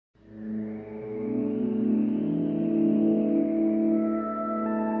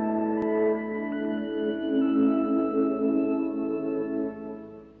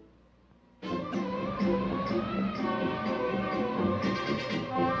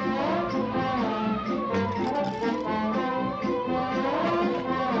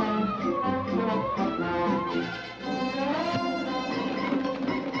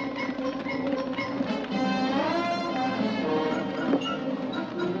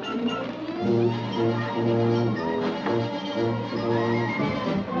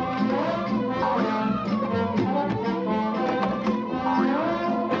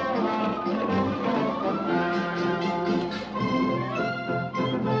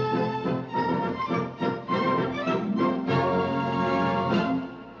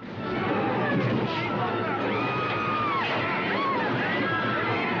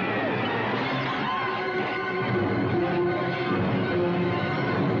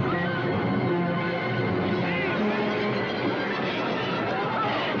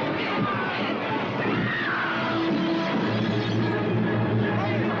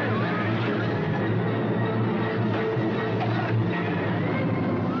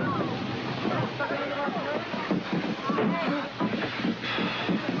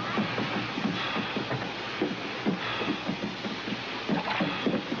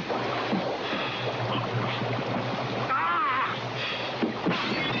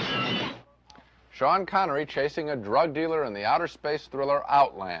Sean Connery chasing a drug dealer in the outer space thriller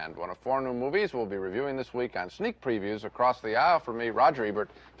Outland, one of 4 new movies we'll be reviewing this week on sneak previews. Across the aisle from me, Roger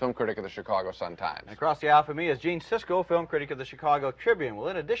Ebert, film critic of the Chicago Sun-Times. And across the aisle from me is Gene Siskel, film critic of the Chicago Tribune. Well,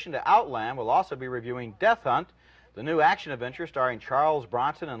 in addition to Outland, we'll also be reviewing Death Hunt, the new action adventure starring Charles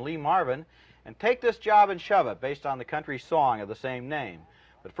Bronson and Lee Marvin, and Take This Job and Shove It, based on the country song of the same name.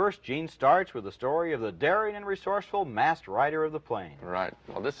 But first, Gene starts with the story of the daring and resourceful masked rider of the plains. Right.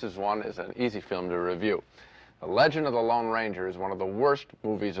 Well, this is an easy film to review. The Legend of the Lone Ranger is one of the worst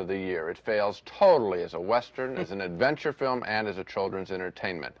movies of the year. It fails totally as a Western, as an adventure film, and as a children's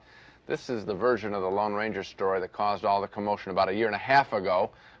entertainment. This is the version of the Lone Ranger story that caused all the commotion about 1.5 years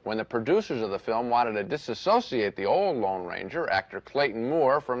ago, when the producers of the film wanted to disassociate the old Lone Ranger, actor Klinton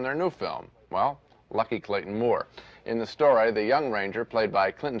Moore, from their new film. Well, lucky Klinton Moore. In the story, the young ranger, played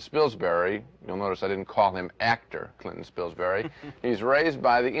by Klinton Spilsbury, you'll notice I didn't call him actor Klinton Spilsbury, he's raised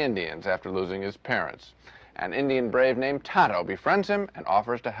by the Indians after losing his parents. An Indian brave named Tonto befriends him and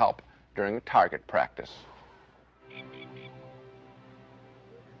offers to help during target practice. Maybe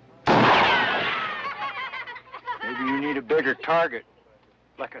you need a bigger target,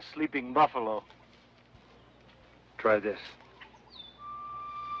 like a sleeping buffalo. Try this.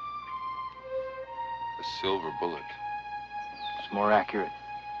 A silver bullet. It's more accurate.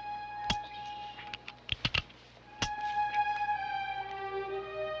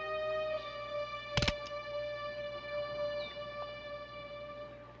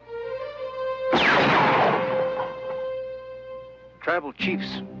 Tribal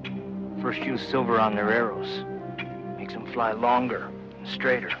chiefs first use silver on their arrows. Makes them fly longer and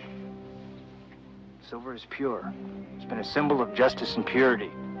straighter. Silver is pure. It's been a symbol of justice and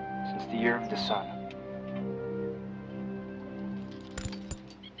purity since the year of the sun.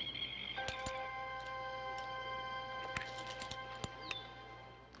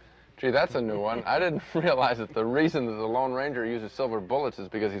 Gee, that's a new one. I didn't realize that the reason that the Lone Ranger uses silver bullets is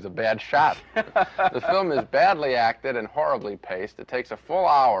because he's a bad shot. The film is badly acted and horribly paced. It takes a full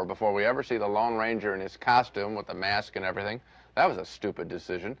hour before we ever see the Lone Ranger in his costume with the mask and everything. That was a stupid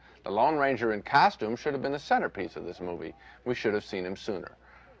decision. The Lone Ranger in costume should have been the centerpiece of this movie. We should have seen him sooner.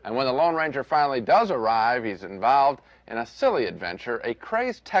 And when the Lone Ranger finally does arrive, he's involved in a silly adventure. A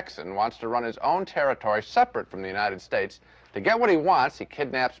crazed Texan wants to run his own territory separate from the United States. To get what he wants, he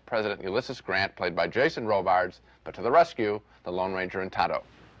kidnaps President Ulysses Grant, played by Jason Robards, but to the rescue, the Lone Ranger and Tonto.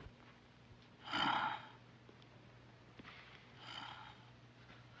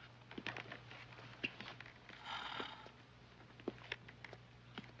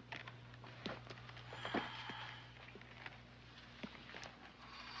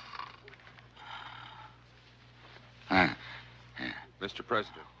 Mr.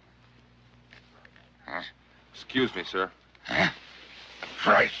 President. Excuse me, sir.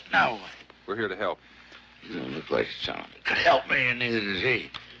 Christ, now. We're here to help. You don't look like someone that could help me, and neither does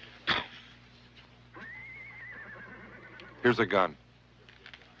he. Here's a gun.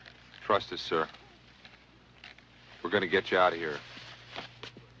 Trust us, sir. We're going to get you out of here.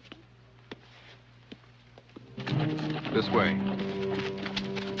 This way.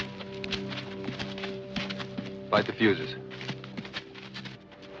 Light the fuses.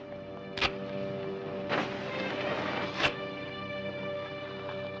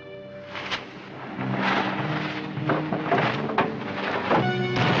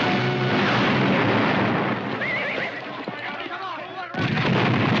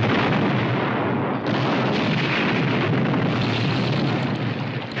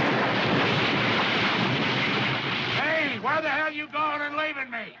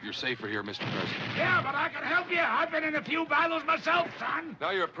 You're safer here, Mr. President. Yeah, but I can help you. I've been in a few battles myself, son.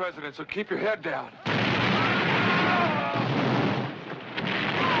 Now you're a president, so keep your head down.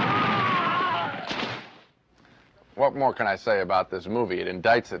 What more can I say about this movie? It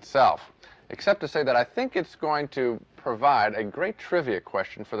indicts itself, except to say that I think it's going to provide a great trivia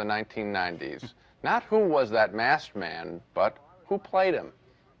question for the 1990s. Not who was that masked man, but who played him?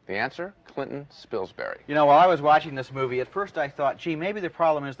 The answer, Klinton Spilsbury. You know, while I was watching this movie, at first I thought, gee, maybe the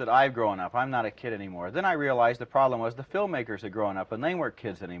problem is that I've grown up. I'm not a kid anymore. Then I realized the problem was the filmmakers had grown up and they weren't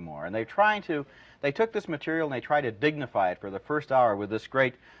kids anymore. And they took this material and they tried to dignify it for the first hour with this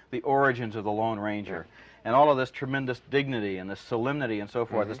great, the origins of the Lone Ranger. And all of this tremendous dignity and this solemnity and so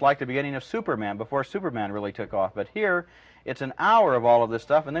forth. It's like the beginning of Superman, before Superman really took off. But here, it's an hour of all of this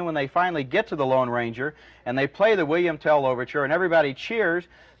stuff, and then when they finally get to the Lone Ranger, and they play the William Tell overture, and everybody cheers,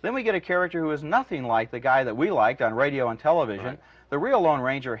 then we get a character who is nothing like the guy that we liked on radio and television. Right. The real Lone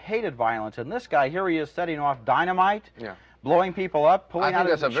Ranger hated violence, and this guy, here he is setting off dynamite, blowing people up, pulling out I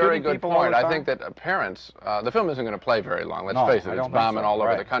think that's a very good point. I think that parents, the film isn't going to play very long, let's face it, it's bombing all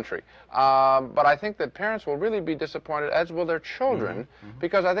over the country. But I think that parents will really be disappointed, as will their children,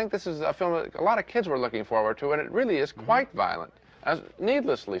 because I think this is a film that a lot of kids were looking forward to, and it really is quite violent,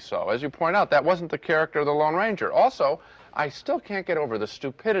 needlessly so. As you point out, that wasn't the character of the Lone Ranger. Also, I still can't get over the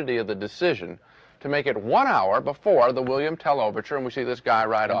stupidity of the decision to make it 1 hour before the William Tell overture, and we see this guy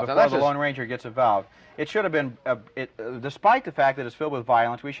ride off. Before the Lone Ranger gets involved. It should have been, despite the fact that it's filled with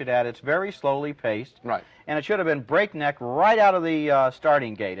violence, we should add it's very slowly paced. Right. And it should have been breakneck right out of the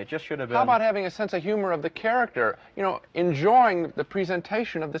starting gate. It just should have been... How about having a sense of humor of the character? You know, enjoying the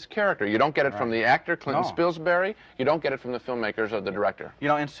presentation of this character. You don't get it from the actor, Klinton Spilsbury. You don't get it from the filmmakers or the director. You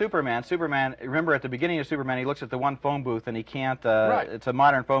know, in Superman, remember at the beginning of Superman, he looks at the one phone booth and he can't, it's a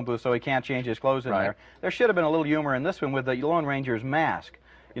modern phone booth, so he can't change his clothes in there. There should have been a little humor in this one with the Lone Ranger's mask.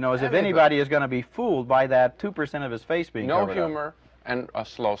 You know, as if anybody is going to be fooled by that 2% of his face being covered up. No humor and a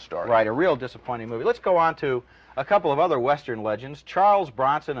slow story. Right, a real disappointing movie. Let's go on to a couple of other Western legends, Charles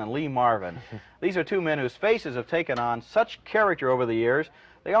Bronson and Lee Marvin. These are two men whose faces have taken on such character over the years,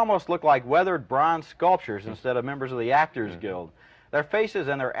 they almost look like weathered bronze sculptures instead of members of the Actors Guild. Their faces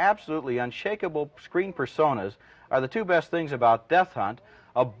and their absolutely unshakable screen personas are the two best things about Death Hunt,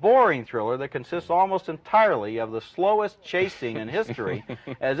 a boring thriller that consists almost entirely of the slowest chase scene in history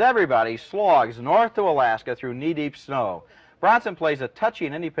as everybody slogs north to Alaska through knee-deep snow. Bronson plays a touchy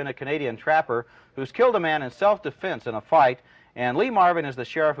and independent Canadian trapper who's killed a man in self-defense in a fight, and Lee Marvin is the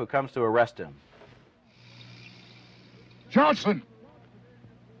sheriff who comes to arrest him. Johnson!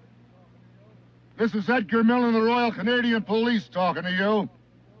 This is Edgar Millen, the Royal Canadian Police, talking to you.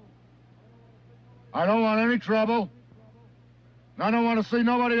 I don't want any trouble. I don't want to see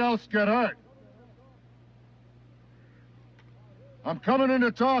nobody else get hurt. I'm coming in to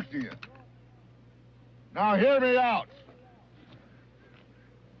talk to you. Now hear me out.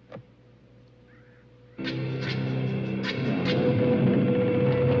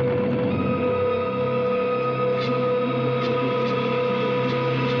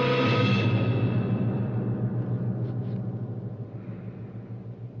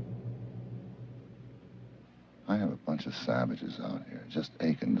 I have a bunch of savages out here, just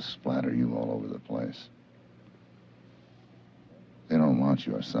aching to splatter you all over the place. They don't want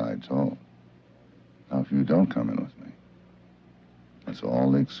your side told. Now, if you don't come in with me, that's all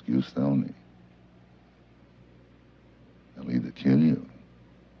the excuse they'll need. They'll either kill you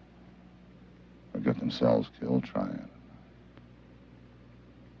or get themselves killed trying.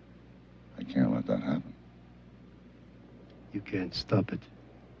 I can't let that happen. You can't stop it.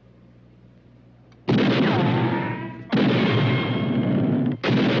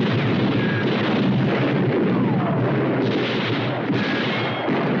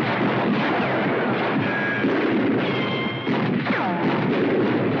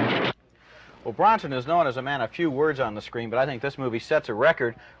 Well, Bronson is known as a man of few words on the screen, but I think this movie sets a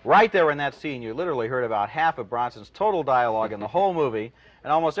record. Right there in that scene, you literally heard about half of Bronson's total dialogue in the whole movie,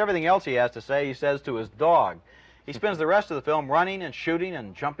 and almost everything else he has to say, he says to his dog. He spends the rest of the film running and shooting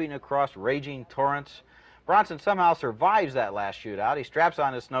and jumping across raging torrents. Bronson somehow survives that last shootout. He straps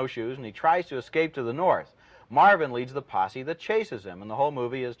on his snowshoes and he tries to escape to the north. Marvin leads the posse that chases him, and the whole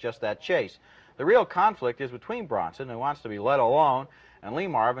movie is just that chase. The real conflict is between Bronson, who wants to be let alone, and Lee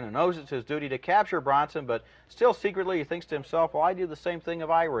Marvin, who knows it's his duty to capture Bronson, but still secretly he thinks to himself, well, I'd do the same thing if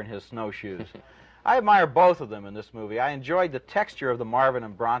I were in his snowshoes. I admire both of them in this movie. I enjoyed the texture of the Marvin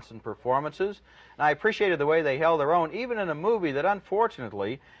and Bronson performances, and I appreciated the way they held their own, even in a movie that,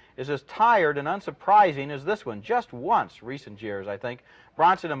 unfortunately, is as tired and unsurprising as this one. Just once, recent years, I think,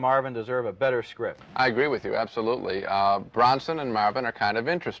 Bronson and Marvin deserve a better script. I agree with you, absolutely. Bronson and Marvin are kind of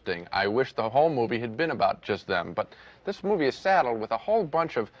interesting. I wish the whole movie had been about just them, but this movie is saddled with a whole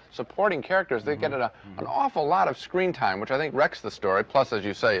bunch of supporting characters. They get an awful lot of screen time, which I think wrecks the story, plus, as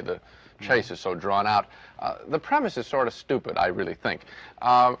you say, the chase is so drawn out. The premise is sort of stupid, I really think.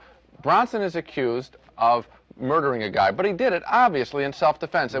 Bronson is accused of murdering a guy, but he did it obviously in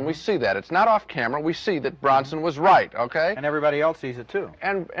self-defense, and we see that. It's not off camera. We see that Bronson was right, okay? And everybody else sees it too.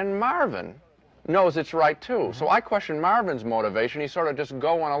 And Marvin knows it's right too. So I question Marvin's motivation. He's sort of just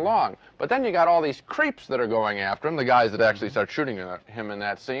going along. But then you got all these creeps that are going after him, the guys that actually start shooting him in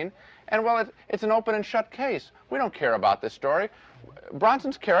that scene. And well, it's an open and shut case. We don't care about this story.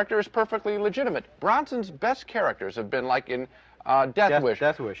 Bronson's character is perfectly legitimate. Bronson's best characters have been like in Death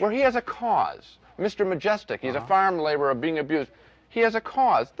Wish, where he has a cause. Mr. Majestic, he's a farm laborer being abused. He has a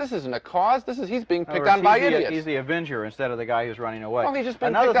cause. This isn't a cause. He's being picked on by idiots. He's the avenger instead of the guy who's running away. Well, he's just being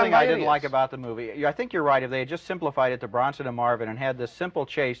Another picked on thing by I didn't idiots. like about the movie, I think you're right, if they had just simplified it to Bronson and Marvin and had this simple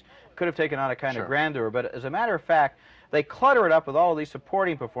chase, could have taken on a kind of grandeur. But as a matter of fact, they clutter it up with all of these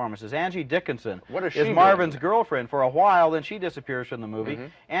supporting performances. Angie Dickinson is Marvin's girlfriend for a while, then she disappears from the movie.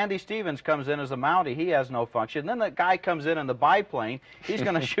 Andy Stevens comes in as a Mountie. He has no function. Then the guy comes in the biplane. He's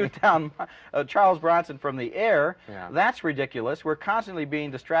going to shoot down Charles Bronson from the air. That's ridiculous. We're constantly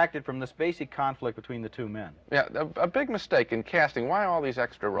being distracted from this basic conflict between the two men. Yeah, a big mistake in casting. Why all these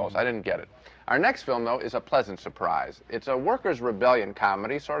extra roles? I didn't get it. Our next film, though, is a pleasant surprise. It's a workers' rebellion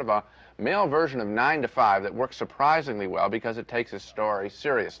comedy, sort of a male version of 9 to 5 that works surprisingly well because it takes its story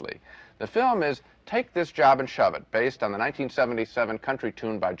seriously. The film is Take This Job and Shove It, based on the 1977 country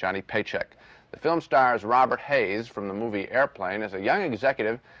tune by Johnny Paycheck. The film stars Robert Hayes from the movie Airplane as a young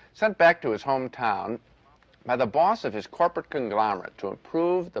executive sent back to his hometown by the boss of his corporate conglomerate to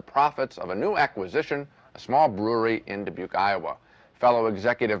improve the profits of a new acquisition, a small brewery in Dubuque, Iowa. Fellow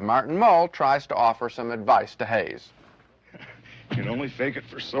executive Martin Mull tries to offer some advice to Hayes. You can only fake it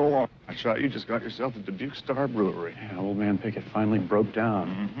for so long. I thought you just got yourself a Dubuque Star Brewery. Yeah, old man Pickett finally broke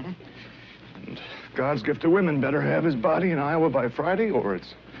down. And God's gift to women better have his body in Iowa by Friday, or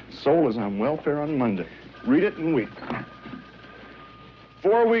its soul is on welfare on Monday. Read it and weep.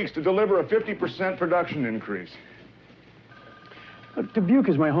 4 weeks to deliver a 50% production increase. Look, Dubuque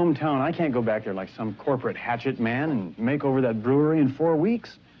is my hometown. I can't go back there like some corporate hatchet man and make over that brewery in 4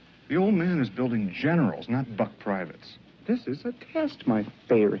 weeks. The old man is building generals, not buck privates. This is a test, my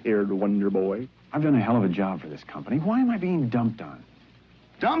fair-haired wonder boy. I've done a hell of a job for this company. Why am I being dumped on?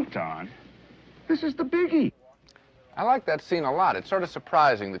 Dumped on? This is the biggie. I like that scene a lot. It's sort of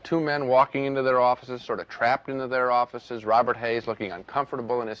surprising. The two men walking into their offices, sort of trapped into their offices, Robert Hayes looking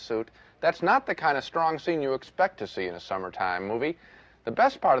uncomfortable in his suit. That's not the kind of strong scene you expect to see in a summertime movie. The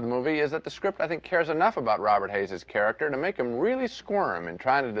best part of the movie is that the script, I think, cares enough about Robert Hayes' character to make him really squirm in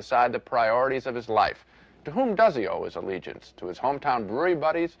trying to decide the priorities of his life. To whom does he owe his allegiance? To his hometown brewery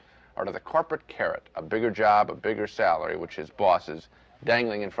buddies, or to the corporate carrot, a bigger job, a bigger salary, which his boss is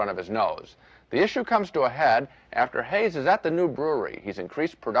dangling in front of his nose? The issue comes to a head after Hayes is at the new brewery. He's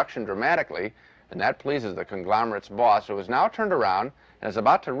increased production dramatically, and that pleases the conglomerate's boss, who has now turned around and is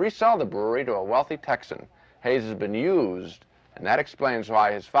about to resell the brewery to a wealthy Texan. Hayes has been used, and that explains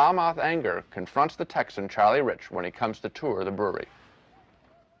why his foul-mouthed anger confronts the Texan, Charlie Rich, when he comes to tour the brewery.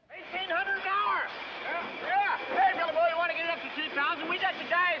 $1,800 an hour. Yeah. Hey, Billy boy, you want to get it up to 2,000? We got the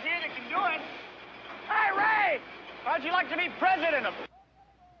guys here that can do it. Hey, Ray, how'd you like to be president of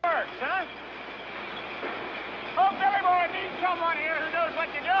works, huh? Oh, Billy boy needs someone here who knows what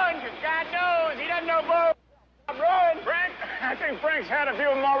you're doing, because God knows he doesn't know bull. Frank, I think Frank's had a few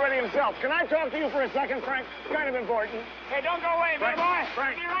of them already himself. Can I talk to you for a second, Frank? It's kind of important. Hey, don't go away, Billy boy.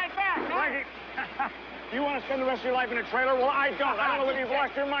 Frank. I'll be right back, huh? Frankie, you want to spend the rest of your life in a trailer? Well, I don't. I don't know whether you've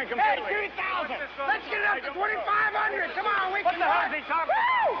lost your mind completely. Hey, 2,000. Let's get it up to 2,500. Come on, we can. What the hell is he talking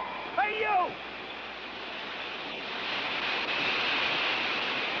about? Hey, you.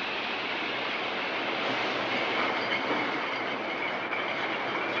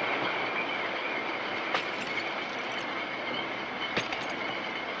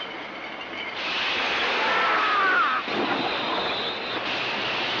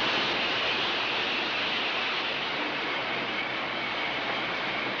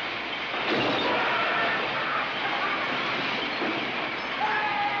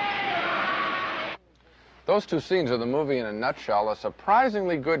 Those two scenes of the movie in a nutshell, a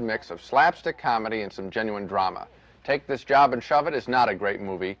surprisingly good mix of slapstick comedy and some genuine drama. Take This Job and Shove It is not a great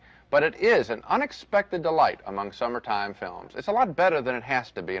movie, but it is an unexpected delight among summertime films. It's a lot better than it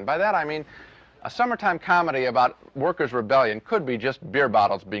has to be, and by that I mean a summertime comedy about workers' rebellion could be just beer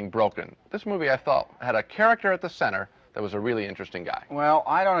bottles being broken. This movie, I felt, had a character at the center that was a really interesting guy. Well,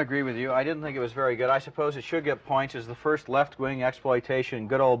 I don't agree with you. I didn't think it was very good. I suppose it should get points as the first left-wing exploitation,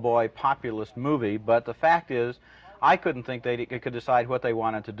 good old boy populist movie, but the fact is, I couldn't think they could decide what they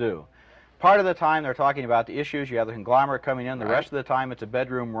wanted to do. Part of the time they're talking about the issues. You have the conglomerate coming in. The rest of the time it's a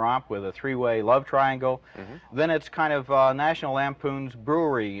bedroom romp with a three-way love triangle. Then it's kind of National Lampoon's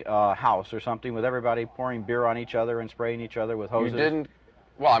brewery house or something with everybody pouring beer on each other and spraying each other with hoses. You didn't...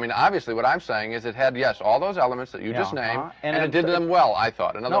 Well, I mean, obviously what I'm saying is it had, yes, all those elements that you just named, and it did them well, I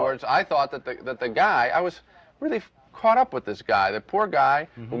thought. In other words, I thought that the guy, I was really caught up with this guy, the poor guy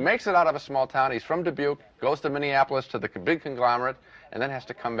who makes it out of a small town. He's from Dubuque, goes to Minneapolis to the big conglomerate, and then has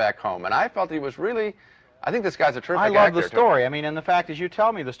to come back home. And I felt he was really, I think this guy's a terrific actor. I love the story. I mean, and the fact is, you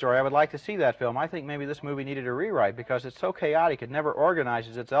tell me the story, I would like to see that film. I think maybe this movie needed a rewrite because it's so chaotic, it never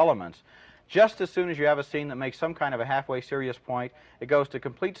organizes its elements. Just as soon as you have a scene that makes some kind of a halfway serious point, it goes to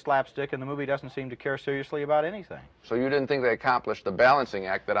complete slapstick, and the movie doesn't seem to care seriously about anything. So you didn't think they accomplished the balancing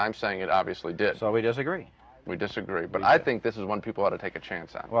act that I'm saying it obviously did? So we disagree. We disagree, but I think this is one people ought to take a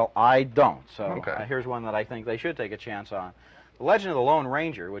chance on. Well, I don't, so here's one that I think they should take a chance on. The Legend of the Lone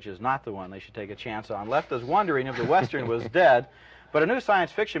Ranger, which is not the one they should take a chance on, left us wondering if the Western was dead, but a new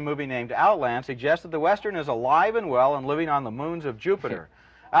science fiction movie named Outland suggests that the Western is alive and well and living on the moons of Jupiter.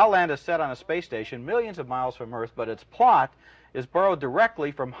 Outland is set on a space station millions of miles from Earth, but its plot is borrowed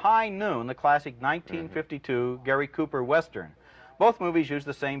directly from High Noon, the classic 1952 Gary Cooper Western. Both movies use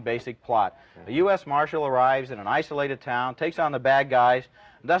the same basic plot. A U.S. Marshal arrives in an isolated town, takes on the bad guys,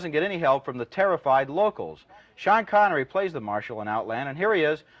 and doesn't get any help from the terrified locals. Sean Connery plays the Marshal in Outland, and here he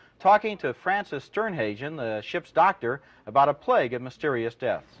is talking to Francis Sternhagen, the ship's doctor, about a plague of mysterious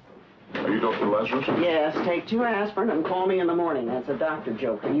deaths. Are you Dr. Lazarus? Yes, take 2 aspirin and call me in the morning. That's a doctor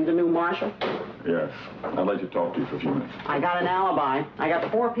joke. Are you the new marshal? Yes. I'd like to talk to you for a few minutes. I got an alibi. I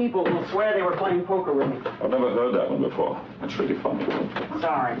got 4 people who swear they were playing poker with me. I've never heard that one before. That's really funny.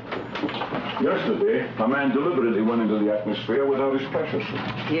 Sorry. Yesterday, a man deliberately went into the atmosphere without his pressure suit.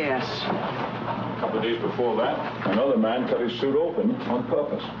 Yes. A couple of days before that, another man cut his suit open on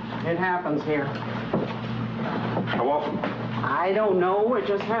purpose. It happens here. How often? I don't know. It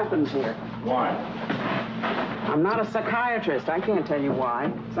just happens here. Why? I'm not a psychiatrist. I can't tell you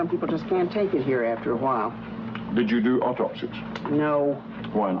why. Some people just can't take it here after a while. Did you do autopsies? No.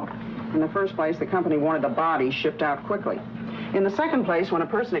 Why not? In the first place, the company wanted the body shipped out quickly. In the second place, when a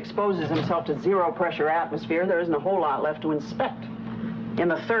person exposes himself to zero-pressure atmosphere, there isn't a whole lot left to inspect. In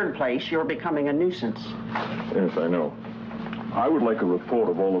the third place, you're becoming a nuisance. Yes, I know. I would like a report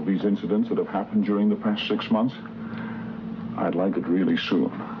of all of these incidents that have happened during the past 6 months. I'd like it really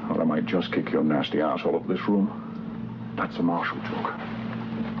soon, or I might just kick your nasty ass all over this room. That's a Marshall joke.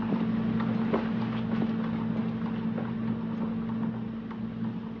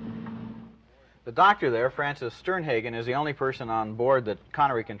 The doctor there, Francis Sternhagen, is the only person on board that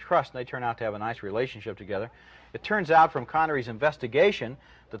Connery can trust, and they turn out to have a nice relationship together. It turns out from Connery's investigation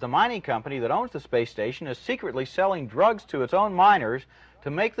that the mining company that owns the space station is secretly selling drugs to its own miners to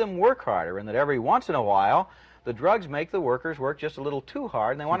make them work harder, and that every once in a while the drugs make the workers work just a little too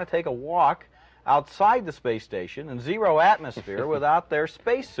hard, and they want to take a walk outside the space station in zero atmosphere without their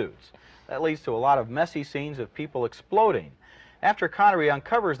spacesuits. That leads to a lot of messy scenes of people exploding. After Connery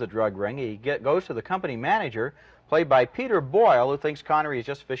uncovers the drug ring, he goes to the company manager, played by Peter Boyle, who thinks Connery is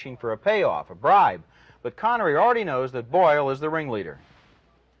just fishing for a payoff, a bribe. But Connery already knows that Boyle is the ringleader.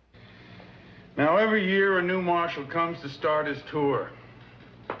 Now, every year a new marshal comes to start his tour.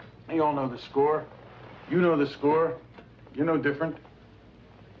 You all know the score. You know the score. You're no different.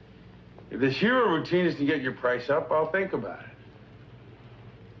 If this hero routine is to get your price up, I'll think about it.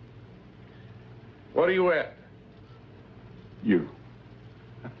 What are you at? You.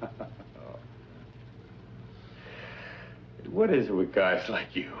 What is it with guys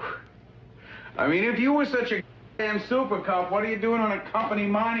like you? I mean, if you were such a damn super cop, what are you doing on a company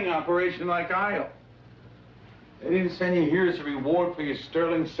mining operation like Isle? They didn't send you here as a reward for your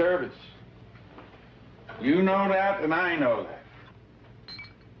sterling service. You know that, and I know that.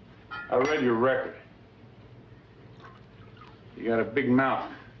 I read your record. You got a big mouth.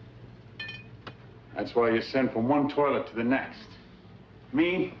 That's why you send from one toilet to the next.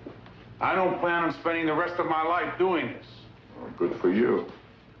 Me, I don't plan on spending the rest of my life doing this. Well, good for you.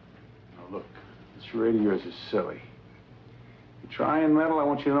 Now, look, this charade of yours is silly. You try and meddle, I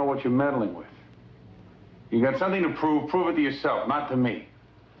want you to know what you're meddling with. You got something to prove, prove it to yourself, not to me.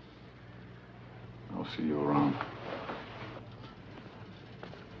 I'll see you around.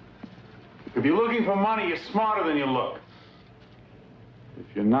 If you're looking for money, you're smarter than you look.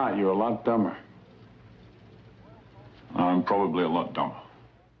 If you're not, you're a lot dumber. I'm probably a lot dumber.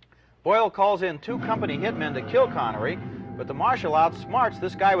 Boyle calls in 2 company hitmen to kill Connery, but the marshal outsmarts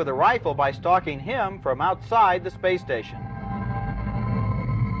this guy with a rifle by stalking him from outside the space station.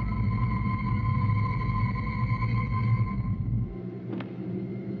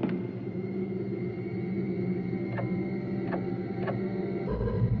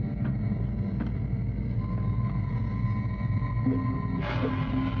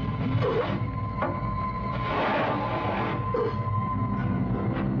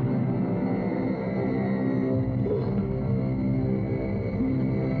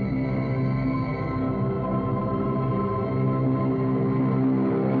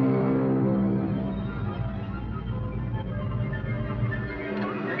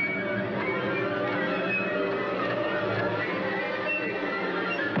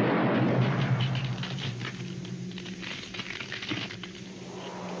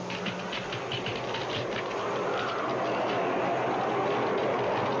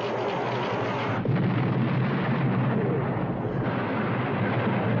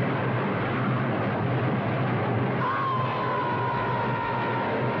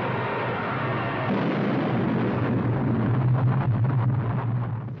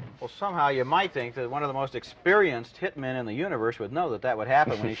 Somehow you might think that one of the most experienced hitmen in the universe would know that that would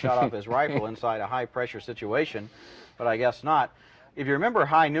happen when he shot off his rifle inside a high-pressure situation, but I guess not. If you remember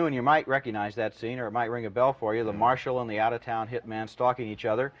High Noon, you might recognize that scene, or it might ring a bell for you, the marshal and the out-of-town hitman stalking each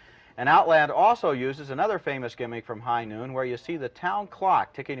other. And Outland also uses another famous gimmick from High Noon, where you see the town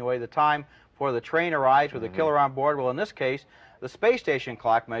clock ticking away the time before the train arrives with the killer on board. Well, in this case, the space station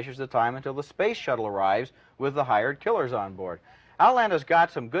clock measures the time until the space shuttle arrives with the hired killers on board. Outland has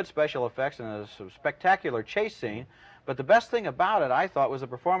got some good special effects and a spectacular chase scene, but the best thing about it, I thought, was the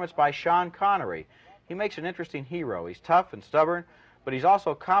performance by Sean Connery. He makes an interesting hero. He's tough and stubborn, but he's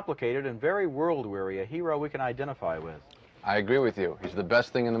also complicated and very world-weary, a hero we can identify with. I agree with you. He's the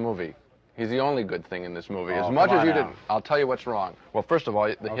best thing in the movie. He's the only good thing in this movie. Oh, as much as you now. didn't, I'll tell you what's wrong. Well, first of all,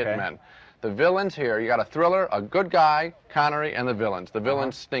 the hitmen. The villains here, you got a thriller, a good guy, Connery, and the villains. The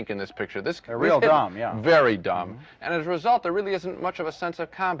villains stink in this picture. They're real dumb, yeah. Very dumb. And as a result, there really isn't much of a sense of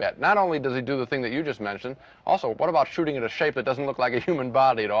combat. Not only does he do the thing that you just mentioned, also, what about shooting at a shape that doesn't look like a human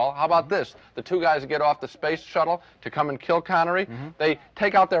body at all? How about this? The two guys that get off the space shuttle to come and kill Connery, they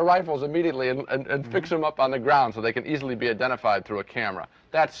take out their rifles immediately and fix them up on the ground so they can easily be identified through a camera.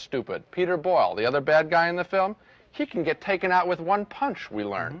 That's stupid. Peter Boyle, the other bad guy in the film, he can get taken out with one punch, we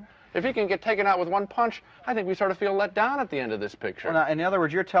learn. If he can get taken out with one punch, I think we sort of feel let down at the end of this picture. Well, now, in other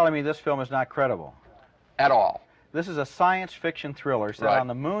words, you're telling me this film is not credible? At all. This is a science fiction thriller set on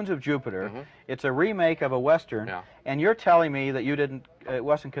the moons of Jupiter. It's a remake of a Western, and you're telling me that you didn't, it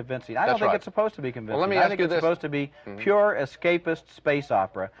wasn't convincing. I don't think it's supposed to be convincing. Well, let me ask you this. I think it's supposed to be pure escapist space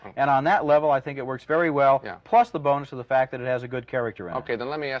opera, and on that level, I think it works very well, plus the bonus of the fact that it has a good character in it. Okay, then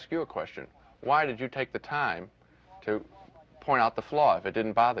let me ask you a question. Why did you take the time to point out the flaw if it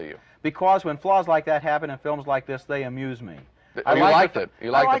didn't bother you? Because when flaws like that happen in films like this, they amuse me. You liked it. You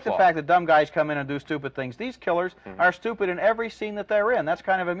liked I like the fact that dumb guys come in and do stupid things. These killers are stupid in every scene that they're in. That's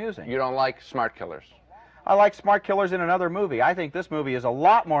kind of amusing. You don't like smart killers? I like smart killers in another movie. I think this movie is a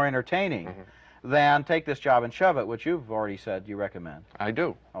lot more entertaining than Take This Job and Shove It, which you've already said you recommend. I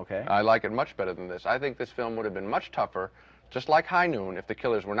do. Okay. I like it much better than this. I think this film would have been much tougher, just like High Noon, if the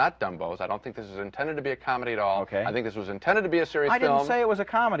killers were not dumbos. I don't think this is intended to be a comedy at all. Okay. I think this was intended to be a serious film. I didn't say it was a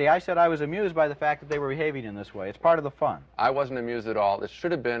comedy. I said I was amused by the fact that they were behaving in this way. It's part of the fun. I wasn't amused at all. This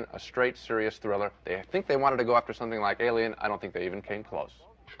should have been a straight, serious thriller. I think they wanted to go after something like Alien. I don't think they even came close.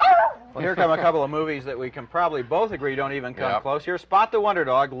 Well, here come a couple of movies that we can probably both agree don't even come close. Here's Spot the Wonder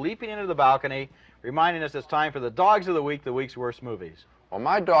Dog leaping into the balcony, reminding us it's time for the Dogs of the Week, the week's worst movies. Well,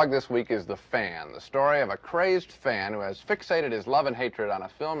 my dog this week is The Fan, the story of a crazed fan who has fixated his love and hatred on a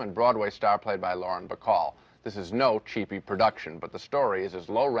film and Broadway star played by Lauren Bacall. This is no cheapy production, but the story is as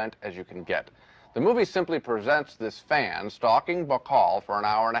low rent as you can get. The movie simply presents this fan stalking Bacall for an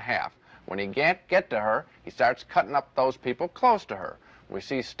hour and a half. When he can't get to her, he starts cutting up those people close to her. We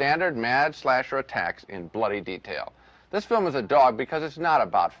see standard mad slasher attacks in bloody detail. This film is a dog because it's not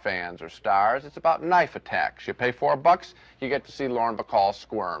about fans or stars. It's about knife attacks. You pay $4, you get to see Lauren Bacall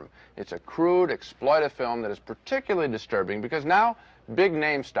squirm. It's a crude, exploitive film that is particularly disturbing because now big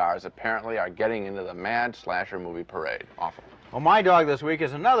name stars apparently are getting into the mad slasher movie parade. Awful. Well, my dog this week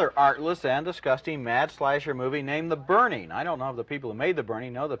is another artless and disgusting mad slasher movie named The Burning. I don't know if the people who made The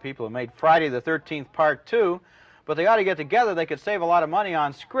Burning know the people who made Friday the 13th Part 2, but they ought to get together. They could save a lot of money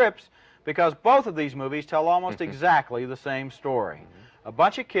on scripts, because both of these movies tell almost exactly the same story. A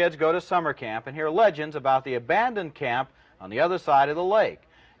bunch of kids go to summer camp and hear legends about the abandoned camp on the other side of the lake.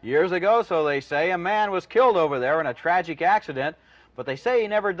 Years ago, so they say, a man was killed over there in a tragic accident, but they say he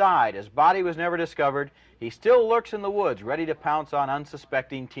never died. His body was never discovered. He still lurks in the woods, ready to pounce on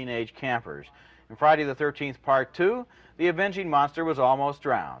unsuspecting teenage campers. In Friday the 13th Part 2, the avenging monster was almost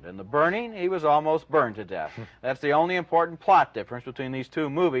drowned. In The Burning, he was almost burned to death. That's the only important plot difference between these two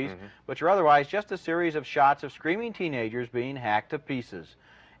movies, which are otherwise just a series of shots of screaming teenagers being hacked to pieces.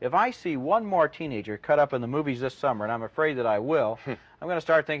 If I see one more teenager cut up in the movies this summer, and I'm afraid that I will, I'm going to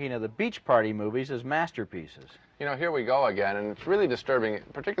start thinking of the beach party movies as masterpieces. You know, here we go again, and it's really disturbing,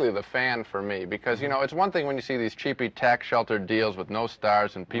 particularly the fan for me, because, you know, it's one thing when you see these cheapy tax-sheltered deals with no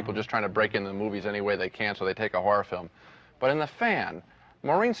stars and people just trying to break into the movies any way they can so they take a horror film. But in the fan,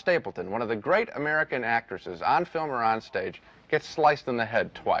 Maureen Stapleton, one of the great American actresses, on film or on stage, gets sliced in the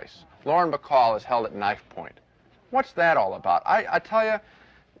head twice. Lauren Bacall is held at knife point. What's that all about? I tell you,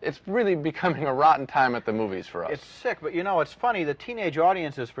 it's really becoming a rotten time at the movies for us. It's sick, but you know, it's funny, the teenage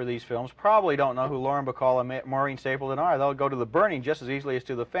audiences for these films probably don't know who Lauren Bacall and Maureen Stapleton are. They'll go to the burning just as easily as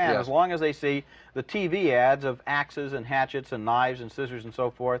to the fan, Yes. as long as they see the TV ads of axes and hatchets and knives and scissors and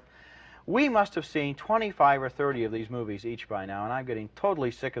so forth. We must have seen 25 or 30 of these movies each by now, and I'm getting totally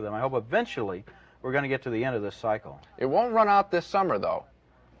sick of them. I hope eventually we're going to get to the end of this cycle. It won't run out this summer, though,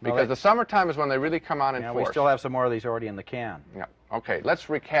 because the summertime is when they really come on in force. We still have some more of these already in the can. Yeah. Okay, let's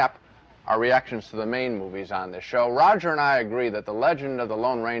recap our reactions to the main movies on this show. Roger and I agree that The Legend of the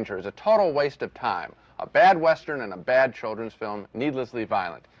Lone Ranger is a total waste of time. A bad Western and a bad children's film, needlessly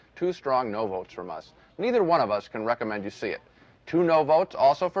violent. 2 strong no votes from us. Neither one of us can recommend you see it. 2 no votes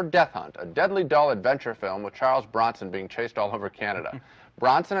also for Death Hunt, a deadly dull adventure film with Charles Bronson being chased all over Canada.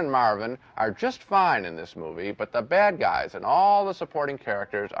 Bronson and Marvin are just fine in this movie, but the bad guys and all the supporting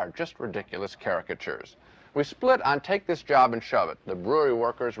characters are just ridiculous caricatures. We split on Take This Job and Shove It, the brewery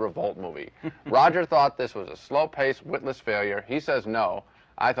workers' revolt movie. Roger thought this was a slow-paced, witless failure. He says no.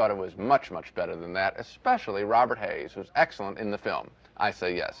 I thought it was much, much better than that, especially Robert Hayes, who's excellent in the film. I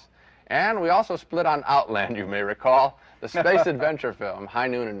say yes. And we also split on Outland, you may recall, the space adventure film, High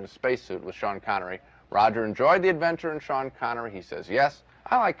Noon in a spacesuit with Sean Connery. Roger enjoyed the adventure and Sean Connery. He says yes.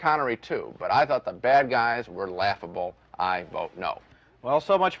 I like Connery too, but I thought the bad guys were laughable. I vote no. Well,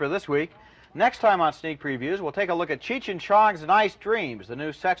 so much for this week. Next time on Sneak Previews, we'll take a look at Cheech and Chong's Nice Dreams, the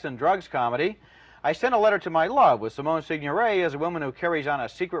new sex and drugs comedy. I Sent a Letter to My Love with Simone Signoret as a woman who carries on a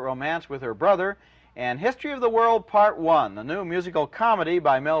secret romance with her brother, and History of the World Part 1, the new musical comedy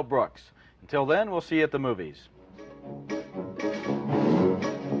by Mel Brooks. Until then, we'll see you at the movies.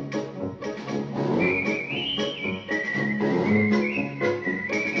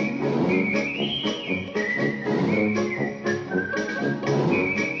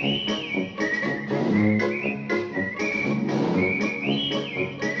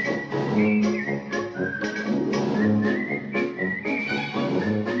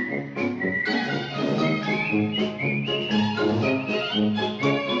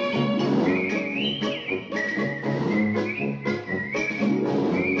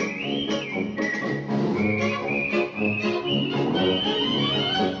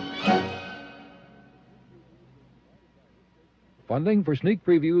 Funding for Sneak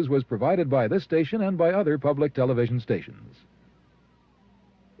Previews was provided by this station and by other public television stations.